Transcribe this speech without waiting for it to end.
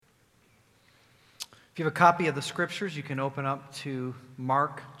If you have a copy of the Scriptures, you can open up to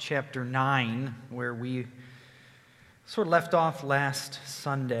Mark chapter 9, where we sort of left off last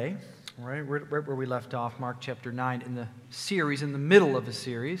Sunday, right where we left off, Mark chapter 9, in the series, in the middle of a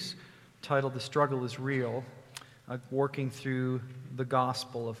series, titled The Struggle is Real, working through the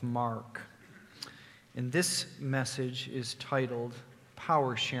Gospel of Mark. And this message is titled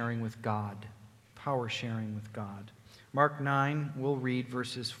Power Sharing with God. Power Sharing with God. Mark 9, we'll read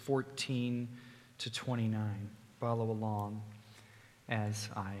verses 14 to 29. Follow along as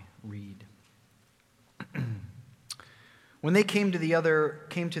I read. When they came to the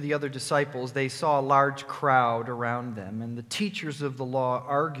other disciples, they saw a large crowd around them and the teachers of the law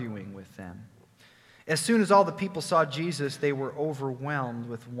arguing with them. As soon as all the people saw Jesus, they were overwhelmed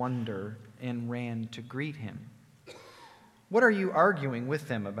with wonder and ran to greet him. "What are you arguing with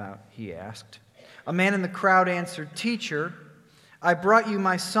them about?" he asked. A man in the crowd answered, "Teacher, I brought you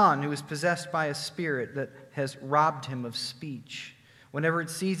my son who is possessed by a spirit that has robbed him of speech. Whenever it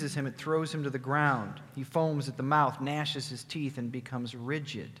seizes him, it throws him to the ground. He foams at the mouth, gnashes his teeth, and becomes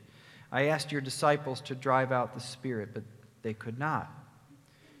rigid. I asked your disciples to drive out the spirit, but they could not."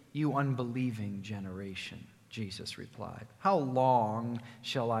 "You unbelieving generation," Jesus replied, "how long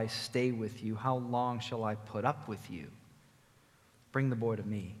shall I stay with you? How long shall I put up with you? Bring the boy to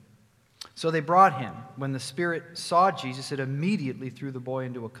me." So they brought him. When the spirit saw Jesus, it immediately threw the boy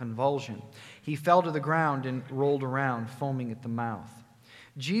into a convulsion. He fell to the ground and rolled around, foaming at the mouth.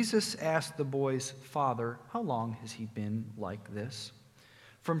 Jesus asked the boy's father, "How long has he been like this?"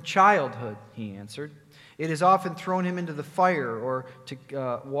 "From childhood," he answered. "It has often thrown him into the fire or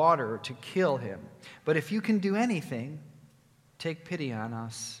to water to kill him. But if you can do anything, take pity on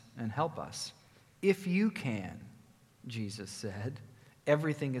us and help us." "If you can," Jesus said,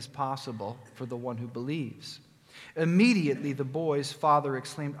 "everything is possible for the one who believes." Immediately the boy's father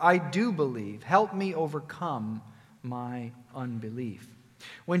exclaimed, "I do believe. Help me overcome my unbelief."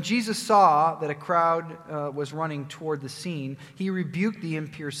 When Jesus saw that a crowd was running toward the scene, he rebuked the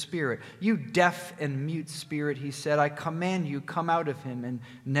impure spirit. "You deaf and mute spirit," he said, "I command you, come out of him and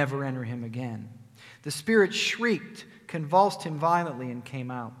never enter him again." The spirit shrieked, convulsed him violently, and came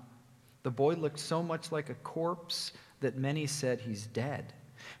out. The boy looked so much like a corpse that many said, "He's dead."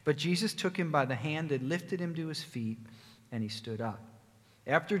 But Jesus took him by the hand and lifted him to his feet, and he stood up.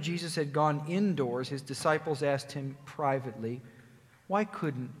 After Jesus had gone indoors, his disciples asked him privately, "Why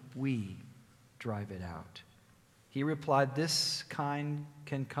couldn't we drive it out?" He replied, "This kind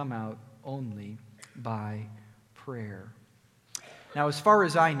can come out only by prayer." Now, as far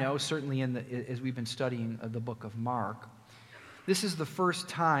as I know, certainly as we've been studying the book of Mark, this is the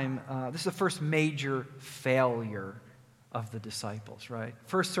first major failure of the disciples, right?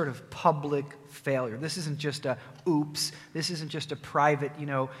 First sort of public failure. This isn't just a oops. This isn't just a private,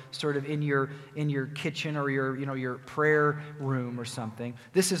 sort of in your kitchen or your prayer room or something.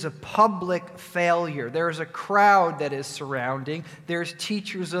 This is a public failure. There's a crowd that is surrounding. There's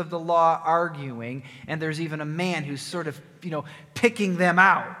teachers of the law arguing, and there's even a man who's sort of, picking them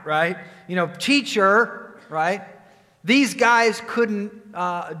out, right? Teacher, right? These guys couldn't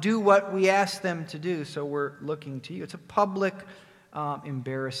do what we asked them to do, so we're looking to you. It's a public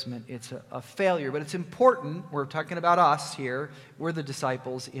embarrassment. It's a failure. But it's important, we're talking about us here, we're the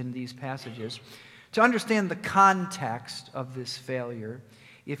disciples in these passages, to understand the context of this failure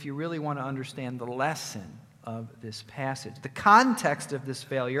if you really want to understand the lesson of this passage. The context of this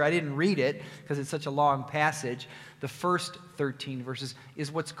failure, I didn't read it because it's such a long passage. The first 13 verses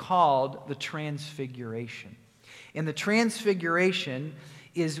is what's called the Transfiguration. And the Transfiguration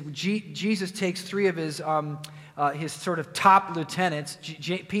is Jesus takes three of his sort of top lieutenants,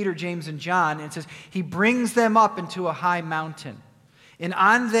 Peter, James, and John, and says he brings them up into a high mountain. And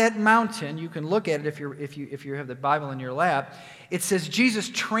on that mountain, you can look at it if you have the Bible in your lap. It says Jesus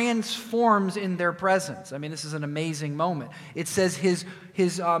transforms in their presence. I mean, this is an amazing moment. It says his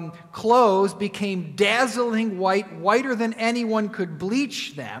clothes became dazzling white, whiter than anyone could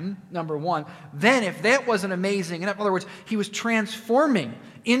bleach them, number one. Then, if that wasn't amazing, in other words, he was transforming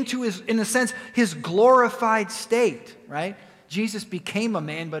into in a sense, his glorified state, right? Jesus became a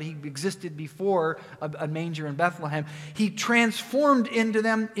man, but he existed before a manger in Bethlehem. He transformed into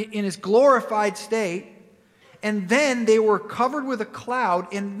them in his glorified state, and then they were covered with a cloud,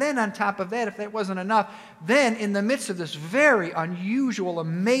 and then on top of that, if that wasn't enough, then in the midst of this very unusual,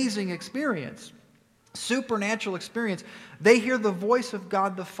 amazing experience, supernatural experience, they hear the voice of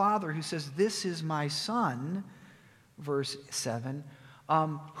God the Father who says, "This is my Son," verse 7,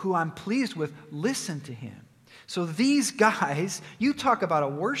 "who I'm pleased with, listen to him." So these guys, you talk about a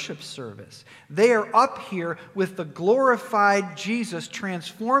worship service. They are up here with the glorified Jesus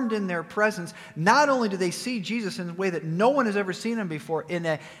transformed in their presence. Not only do they see Jesus in a way that no one has ever seen him before,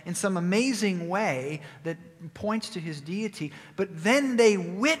 in some amazing way that points to his deity, but then they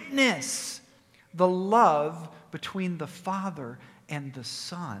witness the love between the Father and the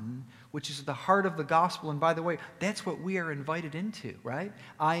Son, which is the heart of the gospel. And by the way, that's what we are invited into, right?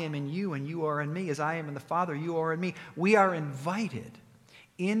 I am in you and you are in me. As I am in the Father, you are in me. We are invited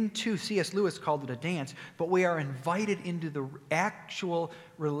into, C.S. Lewis called it a dance, but we are invited into the actual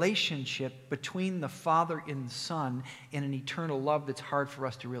relationship between the Father and the Son in an eternal love that's hard for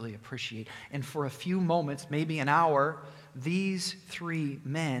us to really appreciate. And for a few moments, maybe an hour, these three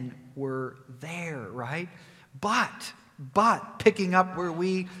men were there, right? But picking up where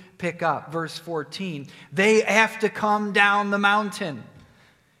we pick up, verse 14, they have to come down the mountain.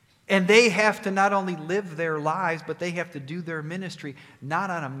 And they have to not only live their lives, but they have to do their ministry,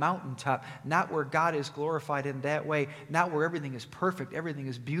 not on a mountaintop, not where God is glorified in that way, not where everything is perfect, everything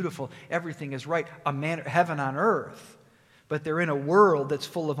is beautiful, everything is right, heaven on earth. But they're in a world that's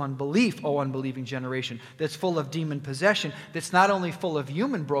full of unbelief, oh unbelieving generation, that's full of demon possession, that's not only full of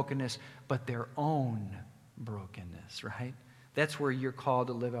human brokenness, but their own brokenness, right? That's where you're called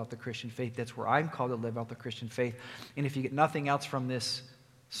to live out the Christian faith. That's where I'm called to live out the Christian faith. And if you get nothing else from this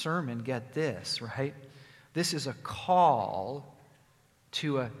sermon, get this, right? This is a call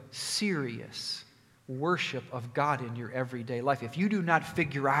to a serious worship of God in your everyday life. If you do not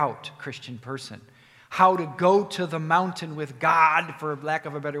figure out, Christian person, how to go to the mountain with God, for lack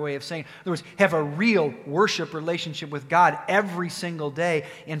of a better way of saying, in other words, have a real worship relationship with God every single day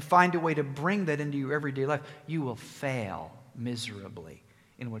and find a way to bring that into your everyday life, you will fail miserably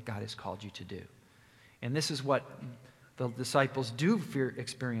in what God has called you to do. And this is what the disciples do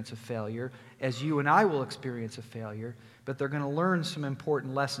experience a failure, as you and I will experience a failure, but they're going to learn some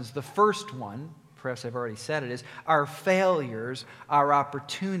important lessons. The first one, perhaps I've already said it, is our failures are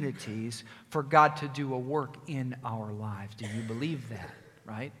opportunities for God to do a work in our lives. Do you believe that,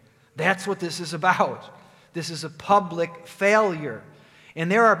 right? That's what this is about. This is a public failure.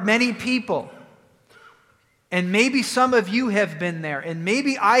 And there are many people, and maybe some of you have been there, and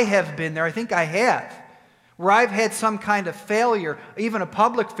maybe I have been there, I think I have, where I've had some kind of failure, even a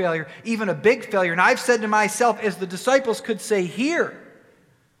public failure, even a big failure. And I've said to myself, as the disciples could say here,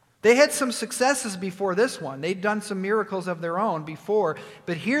 they had some successes before this one. They'd done some miracles of their own before.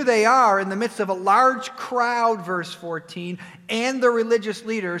 But here they are in the midst of a large crowd, verse 14, and the religious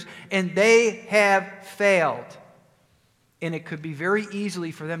leaders, and they have failed. And it could be very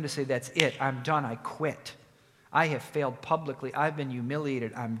easily for them to say, that's it, I'm done, I quit. I have failed publicly, I've been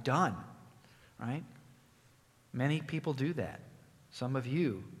humiliated, I'm done. Right? Many people do that. Some of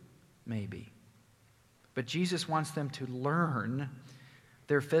you, maybe. But Jesus wants them to learn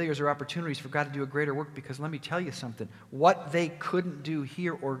their failures are opportunities for God to do a greater work, because let me tell you something. What they couldn't do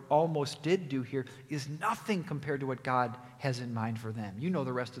here, or almost did do here, is nothing compared to what God has in mind for them. You know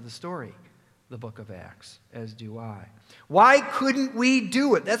the rest of the story, the book of Acts, as do I. Why couldn't we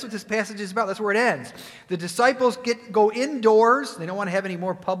do it? That's what this passage is about. That's where it ends. The disciples go indoors. They don't want to have any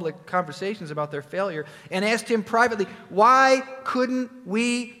more public conversations about their failure, and asked him privately, why couldn't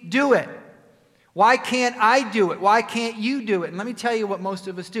we do it? Why can't I do it? Why can't you do it? And let me tell you what most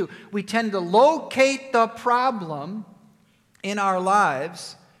of us do. We tend to locate the problem in our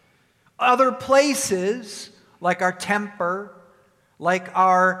lives other places, like our temper, like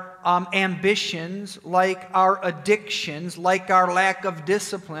our ambitions, like our addictions, like our lack of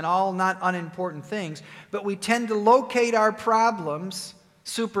discipline, all not unimportant things. But we tend to locate our problems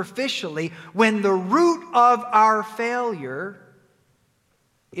superficially when the root of our failure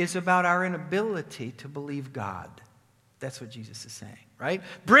is about our inability to believe God. That's what Jesus is saying, right?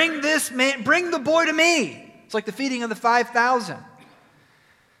 Bring the boy to me. It's like the feeding of the 5,000.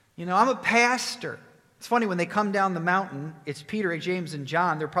 You know, I'm a pastor. It's funny, when they come down the mountain, it's Peter, James, and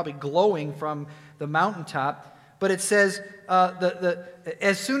John. They're probably glowing from the mountaintop. But it says,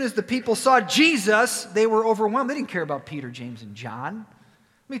 as soon as the people saw Jesus, they were overwhelmed. They didn't care about Peter, James, and John.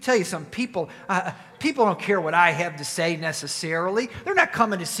 Let me tell you something. People don't care what I have to say necessarily. They're not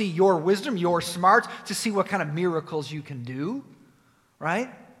coming to see your wisdom, your smarts, to see what kind of miracles you can do, right?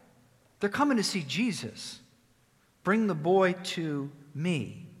 They're coming to see Jesus. Bring the boy to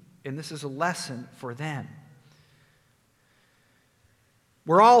me. And this is a lesson for them.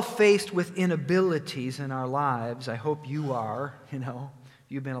 We're all faced with inabilities in our lives. I hope you are,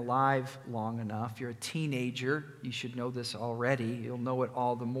 You've been alive long enough. You're a teenager. You should know this already. You'll know it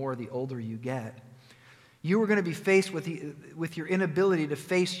all the more the older you get. You are going to be faced with your inability to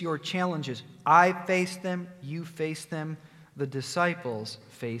face your challenges. I faced them. You faced them. The disciples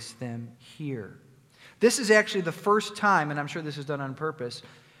faced them here. This is actually the first time, and I'm sure this is done on purpose,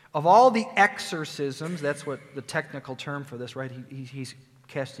 of all the exorcisms, that's what the technical term for this, right? He's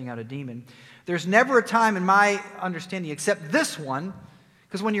casting out a demon. There's never a time in my understanding except this one,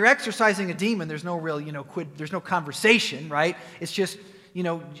 because when you're exorcising a demon, there's no real, there's no conversation, right? It's just,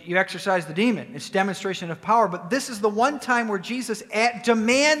 you exorcise the demon. It's demonstration of power. But this is the one time where Jesus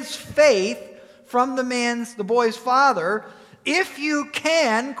demands faith from the boy's father. If you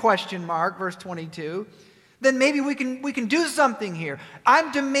can, verse 22, then maybe we can do something here.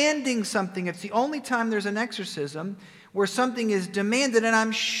 I'm demanding something. It's the only time there's an exorcism where something is demanded, and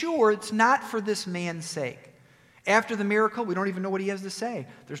I'm sure it's not for this man's sake. After the miracle, we don't even know what he has to say.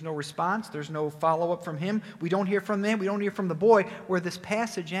 There's no response. There's no follow-up from him. We don't hear from them. We don't hear from the boy. Where this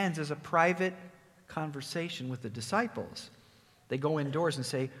passage ends is a private conversation with the disciples. They go indoors and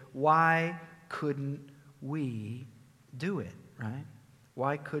say, why couldn't we do it, right?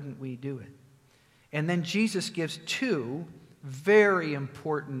 Why couldn't we do it? And then Jesus gives two very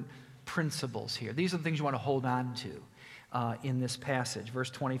important principles here. These are the things you want to hold on to in this passage. Verse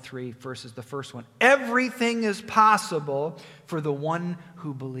 23 versus the first one. Everything is possible for the one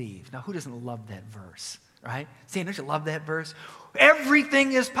who believes. Now, who doesn't love that verse, right? Saying, don't you love that verse?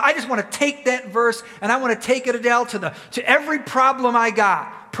 Everything is, I just want to take that verse and I want to take it, Adele, to every problem I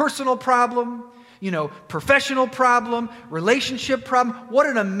got. Personal problem, professional problem, relationship problem. What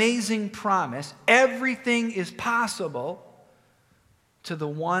an amazing promise. Everything is possible to the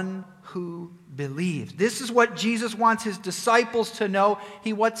one who believes. This is what Jesus wants his disciples to know.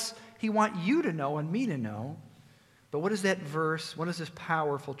 He wants you to know and me to know. But what does that verse, what does this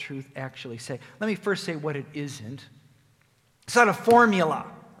powerful truth actually say? Let me first say what it isn't. It's not a formula,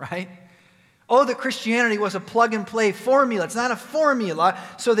 right? Oh, that Christianity was a plug-and-play formula. It's not a formula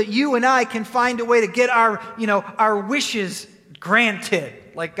so that you and I can find a way to get our wishes granted,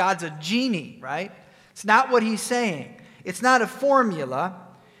 like God's a genie, right? It's not what he's saying. It's not a formula.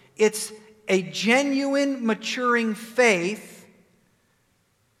 It's a genuine, maturing faith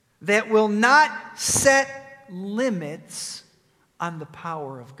that will not set limits on the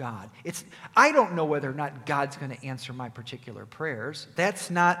power of God. I don't know whether or not God's going to answer my particular prayers. That's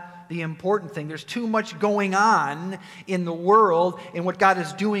not the important thing. There's too much going on in the world and what God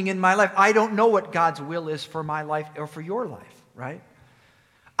is doing in my life. I don't know what God's will is for my life or for your life, right?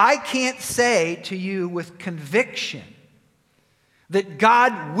 I can't say to you with conviction that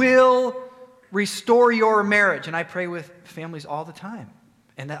God will restore your marriage. And I pray with families all the time.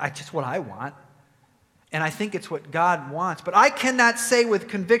 And that's just what I want. And I think it's what God wants. But I cannot say with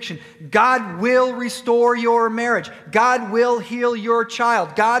conviction, God will restore your marriage. God will heal your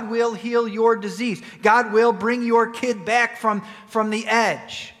child. God will heal your disease. God will bring your kid back from the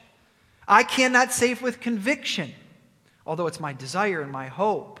edge. I cannot say with conviction, although it's my desire and my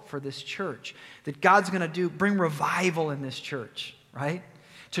hope for this church, that God's going to bring revival in this church, right?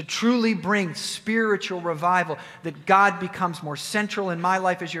 To truly bring spiritual revival, that God becomes more central in my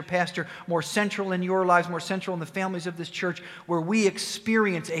life as your pastor, more central in your lives, more central in the families of this church, where we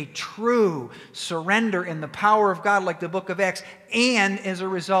experience a true surrender in the power of God like the book of Acts, and as a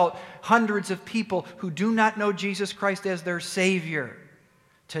result, hundreds of people who do not know Jesus Christ as their Savior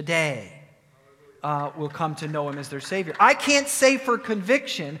today will come to know Him as their Savior. I can't say for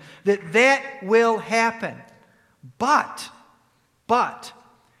conviction that will happen, but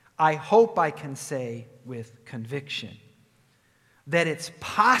I hope I can say with conviction that it's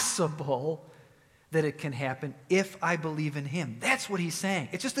possible that it can happen if I believe in Him. That's what he's saying.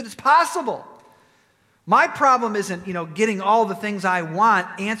 It's just that it's possible. My problem isn't, getting all the things I want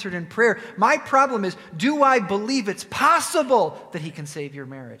answered in prayer. My problem is, do I believe it's possible that He can save your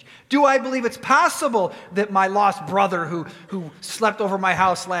marriage? Do I believe it's possible that my lost brother who slept over my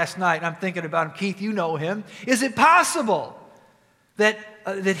house last night, and I'm thinking about him, Keith, you know him, is it possible that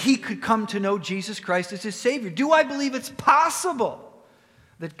he could come to know Jesus Christ as his Savior? Do I believe it's possible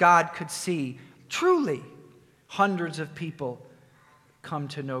that God could see truly hundreds of people come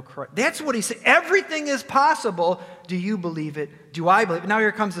to know Christ? That's what he said. Everything is possible. Do you believe it? Do I believe it? Now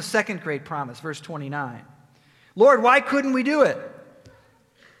here comes the second great promise, verse 29. Lord, why couldn't we do it?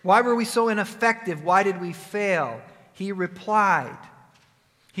 Why were we so ineffective? Why did we fail? He replied.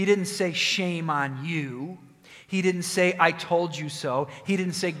 He didn't say, shame on you. He didn't say, I told you so. He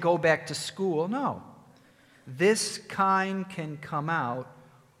didn't say, go back to school. No. This kind can come out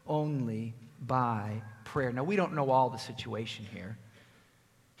only by prayer. Now, we don't know all the situation here.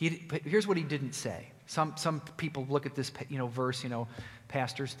 But here's what he didn't say. Some people look at this verse,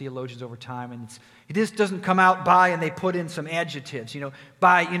 pastors, theologians over time, and it just doesn't come out by, and they put in some adjectives,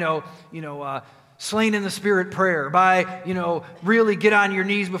 by, slain in the Spirit prayer, by, really get on your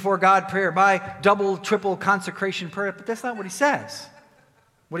knees before God prayer, by double, triple consecration prayer. But that's not what he says.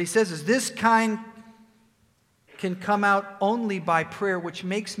 What he says is this kind can come out only by prayer, which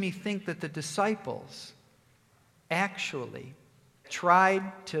makes me think that the disciples actually tried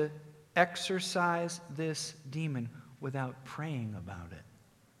to exorcise this demon without praying about it,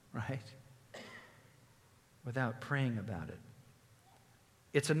 right? Without praying about it.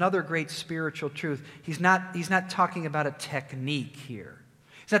 It's another great spiritual truth. He's not talking about a technique here.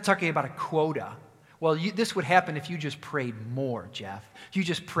 He's not talking about a quota. Well, this would happen if you just prayed more, Jeff. If you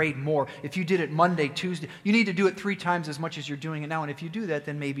just prayed more. If you did it Monday, Tuesday. You need to do it 3 times as much as you're doing it now. And if you do that,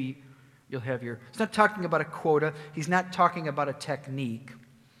 then maybe you'll have your... He's not talking about a quota. He's not talking about a technique.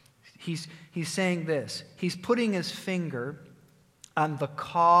 He's saying this. He's putting his finger on the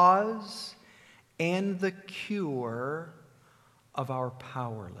cause and the cure of our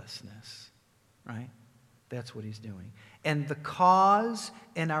powerlessness, right? That's what he's doing. And the cause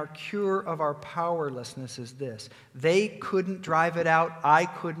and our cure of our powerlessness is this. They couldn't drive it out. I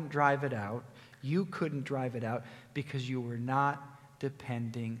couldn't drive it out. You couldn't drive it out because you were not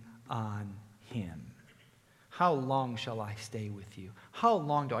depending on him. How long shall I stay with you? How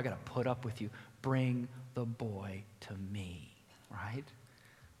long do I got to put up with you? Bring the boy to me, right?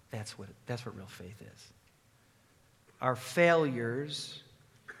 That's what real faith is. Our failures,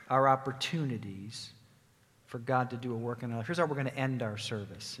 our opportunities for God to do a work in our life. Here's how we're going to end our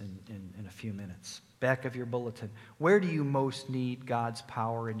service in a few minutes. Back of your bulletin. Where do you most need God's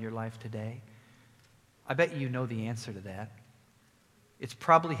power in your life today? I bet you know the answer to that. It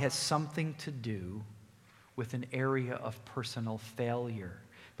probably has something to do with an area of personal failure.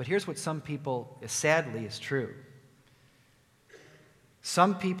 But here's what some people, sadly, is true.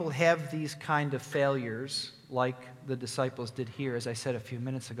 Some people have these kind of failures, like the disciples did here, as I said a few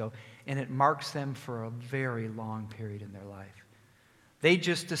minutes ago, and it marks them for a very long period in their life. They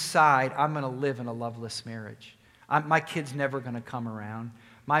just decide, I'm going to live in a loveless marriage. My kid's never going to come around.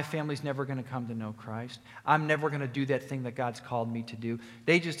 My family's never going to come to know Christ. I'm never going to do that thing that God's called me to do.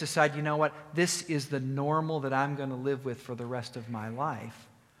 They just decide, you know what? This is the normal that I'm going to live with for the rest of my life.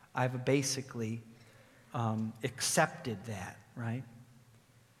 I've basically accepted that, right?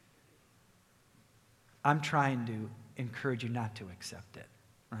 I'm trying to encourage you not to accept it,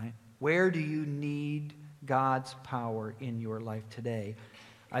 right? Where do you need God's power in your life today?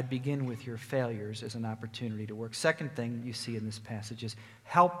 I'd begin with your failures as an opportunity to work. Second thing you see in this passage is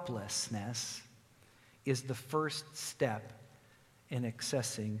helplessness is the first step in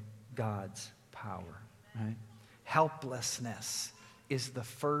accessing God's power, right? Helplessness is the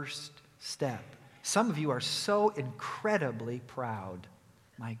first step. Some of you are so incredibly proud.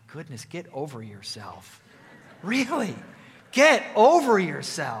 My goodness, get over yourself. Really, get over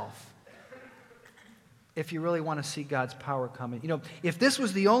yourself. If you really want to see God's power coming. If this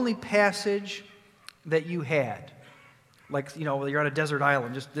was the only passage that you had, like, you're on a desert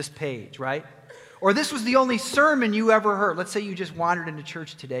island, just this page, right? Or this was the only sermon you ever heard. Let's say you just wandered into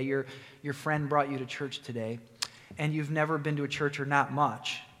church today. Your friend brought you to church today, and you've never been to a church or not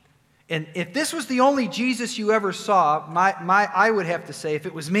much. And if this was the only Jesus you ever saw, I would have to say, if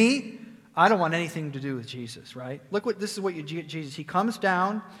it was me, I don't want anything to do with Jesus, right? This is what Jesus, he comes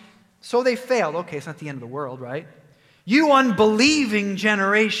down. So they failed. Okay, it's not the end of the world, right? You unbelieving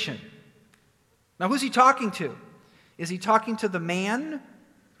generation. Now, who's he talking to? Is he talking to the man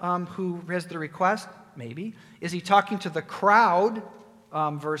who has the request? Maybe. Is he talking to the crowd?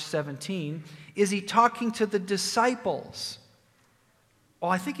 Verse 17. Is he talking to the disciples? Oh,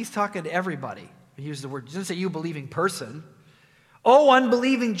 I think he's talking to everybody. He used the word. He doesn't say you believing person. Oh,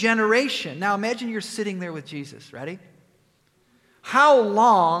 unbelieving generation. Now, imagine you're sitting there with Jesus. Ready? How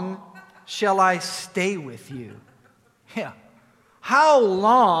long shall I stay with you? Yeah. How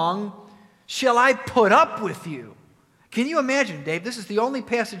long shall I put up with you? Can you imagine, Dave? This is the only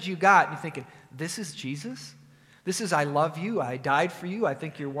passage you got. And you're thinking, this is Jesus? This is I love you. I died for you. I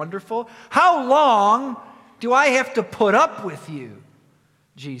think you're wonderful. How long do I have to put up with you?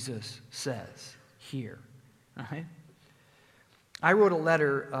 Jesus says here. All right? I wrote a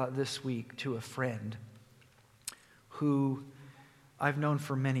letter this week to a friend who I've known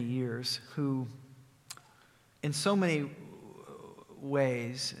for many years, who in so many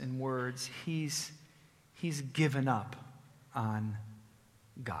ways and words, he's given up on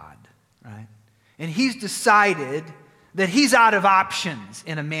God, right? And he's decided that he's out of options,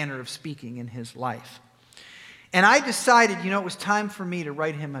 in a manner of speaking, in his life. And I decided, it was time for me to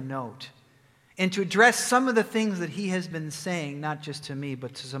write him a note and to address some of the things that he has been saying, not just to me,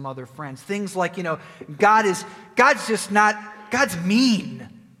 but to some other friends. Things like, God's mean,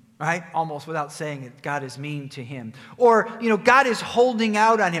 right? Almost without saying it, God is mean to him. Or, God is holding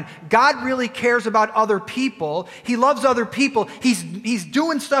out on him. God really cares about other people. He loves other people. He's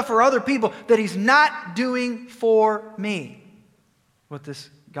doing stuff for other people that he's not doing for me. With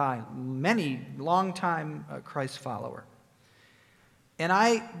this guy, long-time Christ follower. And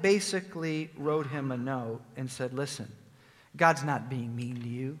I basically wrote him a note and said, listen, God's not being mean to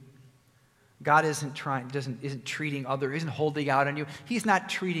you. God isn't holding out on you. He's not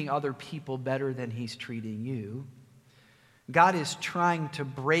treating other people better than he's treating you. God is trying to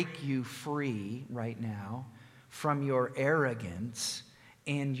break you free right now from your arrogance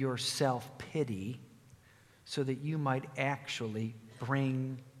and your self-pity so that you might actually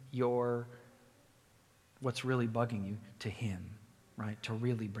bring what's really bugging you to him, right? To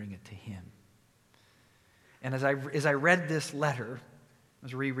really bring it to him. And as I read this letter, I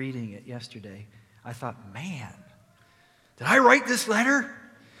was rereading it yesterday, I thought, man, did I write this letter?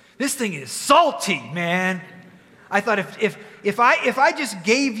 This thing is salty, man. I thought if I just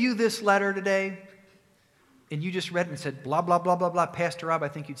gave you this letter today and you just read it and said, blah, blah, blah, blah, blah, Pastor Rob, I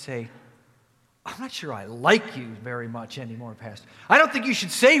think you'd say, I'm not sure I like you very much anymore, Pastor. I don't think you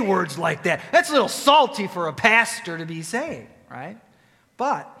should say words like that. That's a little salty for a pastor to be saying, right?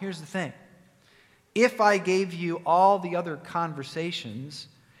 But here's the thing. If I gave you all the other conversations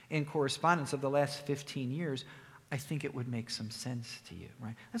and correspondence of the last 15 years, I think it would make some sense to you,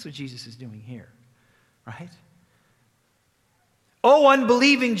 right? That's what Jesus is doing here, right? O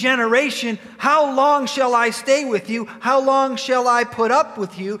unbelieving generation, how long shall I stay with you? How long shall I put up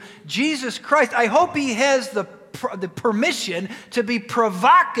with you? Jesus Christ, I hope he has the permission to be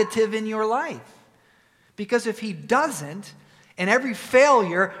provocative in your life. Because if he doesn't, and every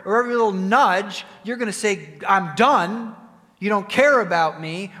failure or every little nudge, you're going to say, I'm done. You don't care about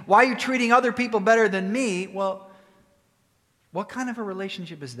me. Why are you treating other people better than me? Well, what kind of a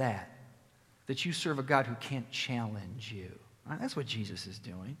relationship is that? That you serve a God who can't challenge you. Right? That's what Jesus is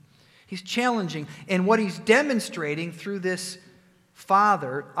doing. He's challenging. And what he's demonstrating through this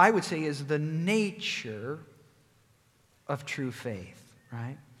Father, I would say, is the nature of true faith.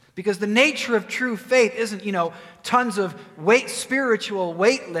 Right? Because the nature of true faith isn't, tons of spiritual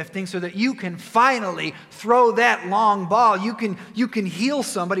weightlifting so that you can finally throw that long ball. You can heal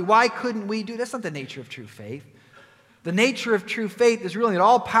somebody. Why couldn't we do? That's not the nature of true faith. The nature of true faith is really that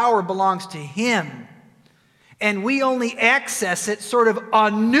all power belongs to him. And we only access it sort of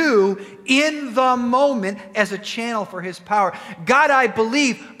anew in the moment as a channel for his power. God, I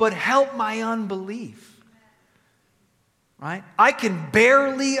believe, but help my unbelief. Right? I can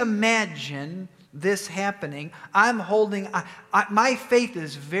barely imagine this happening. My faith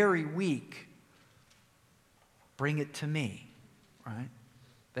is very weak. Bring it to me. Right?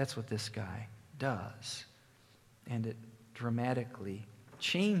 That's what this guy does. And it dramatically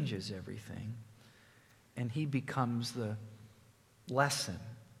changes everything. And he becomes the lesson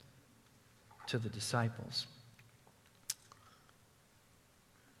to the disciples.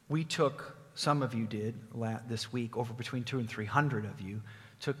 Some of you did this week, over between 200 and 300 of you,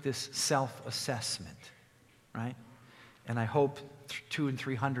 took this self-assessment, right? And I hope 200 and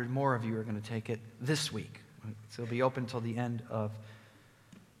 300 more of you are going to take it this week. So it'll be open until the end of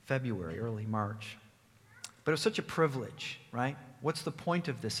February, early March. But it's such a privilege, right? What's the point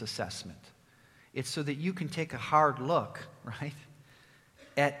of this assessment? It's so that you can take a hard look, right,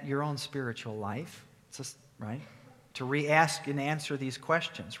 at your own spiritual life, right? To re-ask and answer these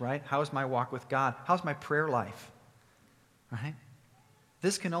questions, right? How's my walk with God? How's my prayer life? Right?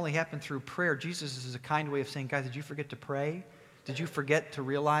 This can only happen through prayer. Jesus is a kind way of saying, guys, did you forget to pray? Did you forget to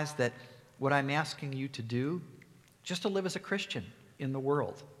realize that what I'm asking you to do, just to live as a Christian in the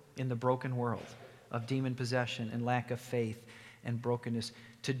world, in the broken world of demon possession and lack of faith and brokenness,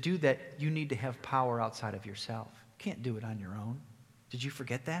 to do that, you need to have power outside of yourself. You can't do it on your own. Did you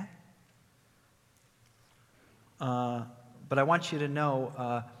forget that? But I want you to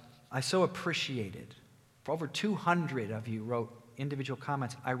know, I so appreciated. For over 200 of you wrote individual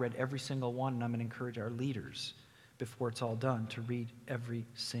comments. I read every single one, and I'm going to encourage our leaders, before it's all done, to read every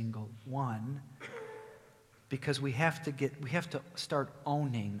single one. Because we have to start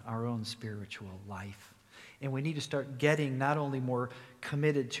owning our own spiritual life. And we need to start getting not only more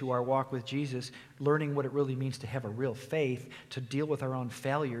committed to our walk with Jesus, learning what it really means to have a real faith, to deal with our own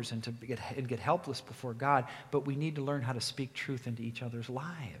failures and to get helpless before God, but we need to learn how to speak truth into each other's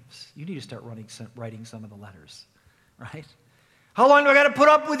lives. You need to start writing some of the letters, right? How long do I got to put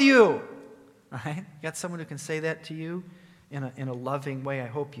up with you? Right? You got someone who can say that to you in a loving way? I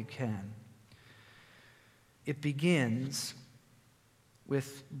hope you can. it begins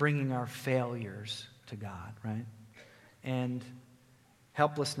with bringing our failures to God, right? And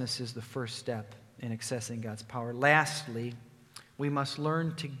helplessness is the first step in accessing God's power. Lastly, we must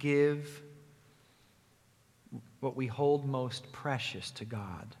learn to give what we hold most precious to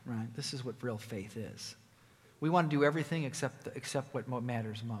God, right? This is what real faith is. We want to do everything except what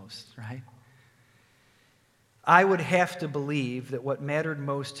matters most, right? I would have to believe that what mattered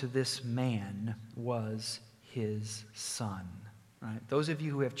most to this man was his son, right? Those of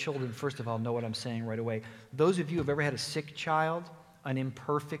you who have children, first of all, know what I'm saying right away. Those of you who have ever had a sick child, an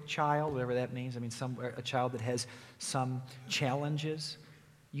imperfect child, whatever that means, I mean, a child that has some challenges,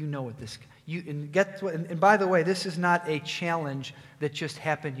 you know what this... And by the way, this is not a challenge that just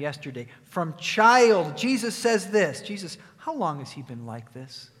happened yesterday. From child, Jesus says this. Jesus, how long has he been like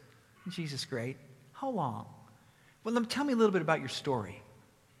this? Jesus, great. How long? Well, tell me a little bit about your story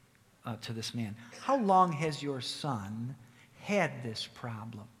to this man. How long has your son had this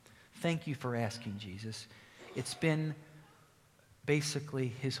problem? Thank you for asking, Jesus. It's been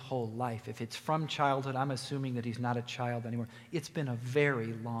basically his whole life. If it's from childhood, I'm assuming that he's not a child anymore. It's been a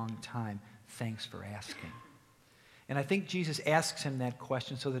very long time. Thanks for asking. And I think Jesus asks him that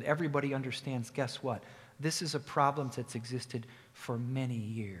question so that everybody understands, guess what? This is a problem that's existed for many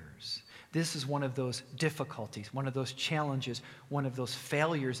years. This is one of those difficulties, one of those challenges, one of those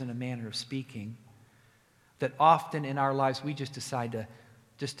failures in a manner of speaking that often in our lives we just decide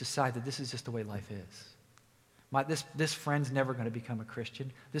that this is just the way life is. This friend's never going to become a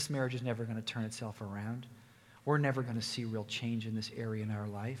Christian. This marriage is never going to turn itself around. We're never going to see real change in this area in our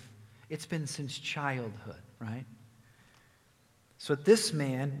life. It's been since childhood, right? So this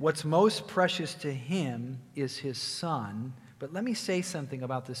man, what's most precious to him is his son. But let me say something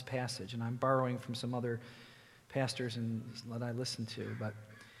about this passage, and I'm borrowing from some other pastors and that I listen to. But,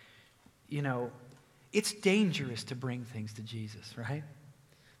 it's dangerous to bring things to Jesus, right?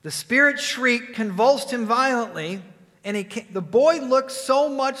 The spirit shrieked, convulsed him violently, and the boy looked so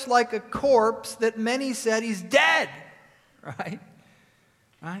much like a corpse that many said he's dead, right?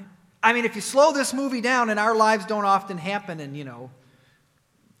 Right? I mean, if you slow this movie down, and our lives don't often happen in,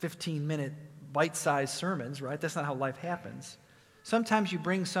 15-minute bite-sized sermons, right? That's not how life happens. Sometimes you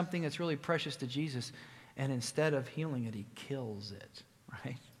bring something that's really precious to Jesus, and instead of healing it, he kills it,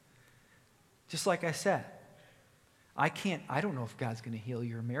 right? Just like I said, I don't know if God's going to heal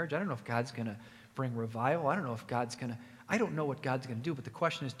your marriage. I don't know if God's going to bring revival. I don't know what God's going to do, but the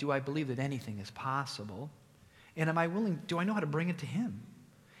question is, do I believe that anything is possible? And do I know how to bring it to him?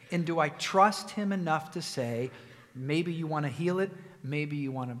 And do I trust him enough to say, maybe you want to heal it, maybe you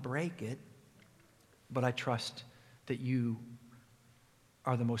want to break it, but I trust that you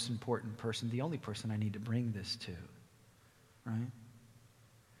are the most important person, the only person I need to bring this to, right?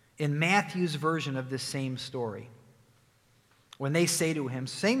 In Matthew's version of this same story, when they say to him,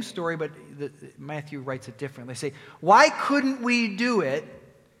 same story, but Matthew writes it differently. They say, why couldn't we do it?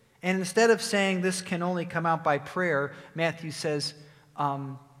 And instead of saying this can only come out by prayer, Matthew says,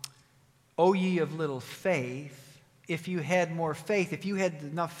 O ye of little faith, if you had more faith, if you had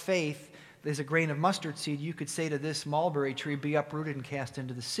enough faith, there's a grain of mustard seed, you could say to this mulberry tree, be uprooted and cast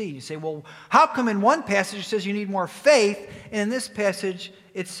into the sea. You say, well, how come in one passage it says you need more faith, and in this passage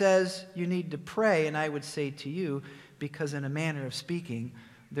it says you need to pray? And I would say to you, because in a manner of speaking,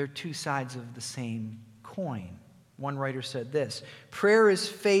 they're two sides of the same coin. One writer said this, prayer is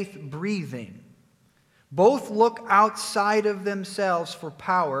faith breathing. Both look outside of themselves for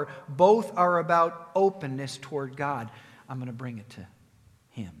power. Both are about openness toward God. I'm going to bring it to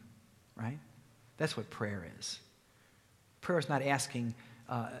him, right? That's what prayer is. Prayer is not asking,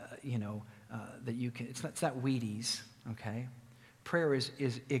 that you can, it's not Wheaties, okay? Prayer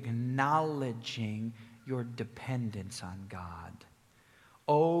is acknowledging your dependence on God.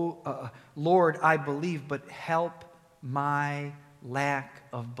 Oh, Lord, I believe, but help my lack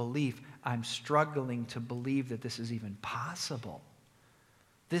of belief. I'm struggling to believe that this is even possible.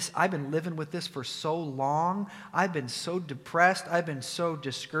 I've been living with this for so long. I've been so depressed. I've been so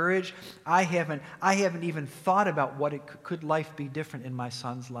discouraged. I haven't even thought about could life be different in my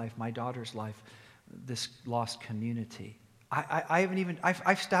son's life, my daughter's life, this lost community.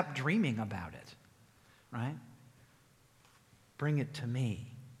 I've stopped dreaming about it, right? Bring it to me.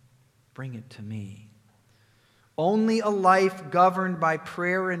 Bring it to me. Only a life governed by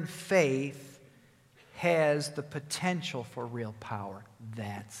prayer and faith has the potential for real power.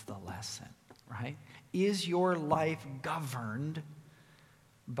 That's the lesson, right? Is your life governed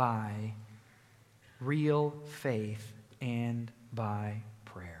by real faith and by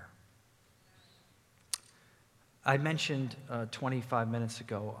prayer? I mentioned 25 minutes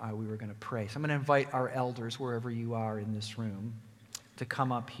ago we were going to pray. So I'm going to invite our elders, wherever you are in this room, to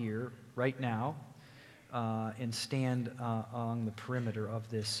come up here right now and stand on the perimeter of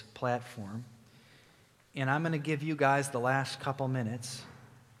this platform. And I'm going to give you guys the last couple minutes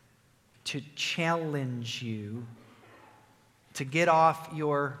to challenge you to get off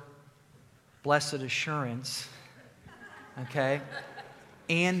your blessed assurance, okay,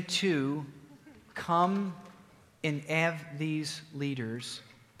 and to come and have these leaders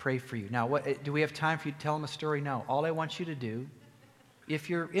pray for you. Now, do we have time for you to tell them a story? No. All I want you to do, if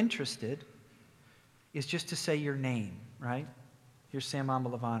you're interested, is just to say your name, right? Here's Sam Mamba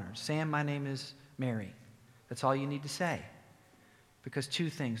of Honor. Sam, my name is Mary. That's all you need to say. Because two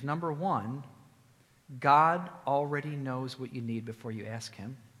things. Number one, God already knows what you need before you ask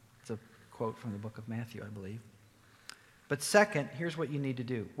him. It's a quote from the book of Matthew, I believe. But second, here's what you need to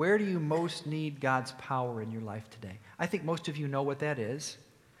do. Where do you most need God's power in your life today? I think most of you know what that is.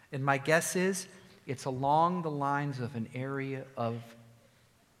 And my guess is it's along the lines of an area of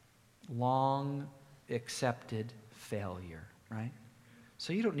long accepted failure, right?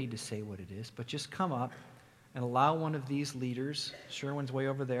 So you don't need to say what it is, but just come up and allow one of these leaders, Sherwin's way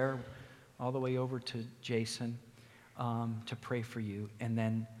over there, all the way over to Jason, to pray for you, and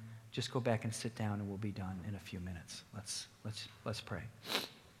then just go back and sit down, and we'll be done in a few minutes. Let's pray.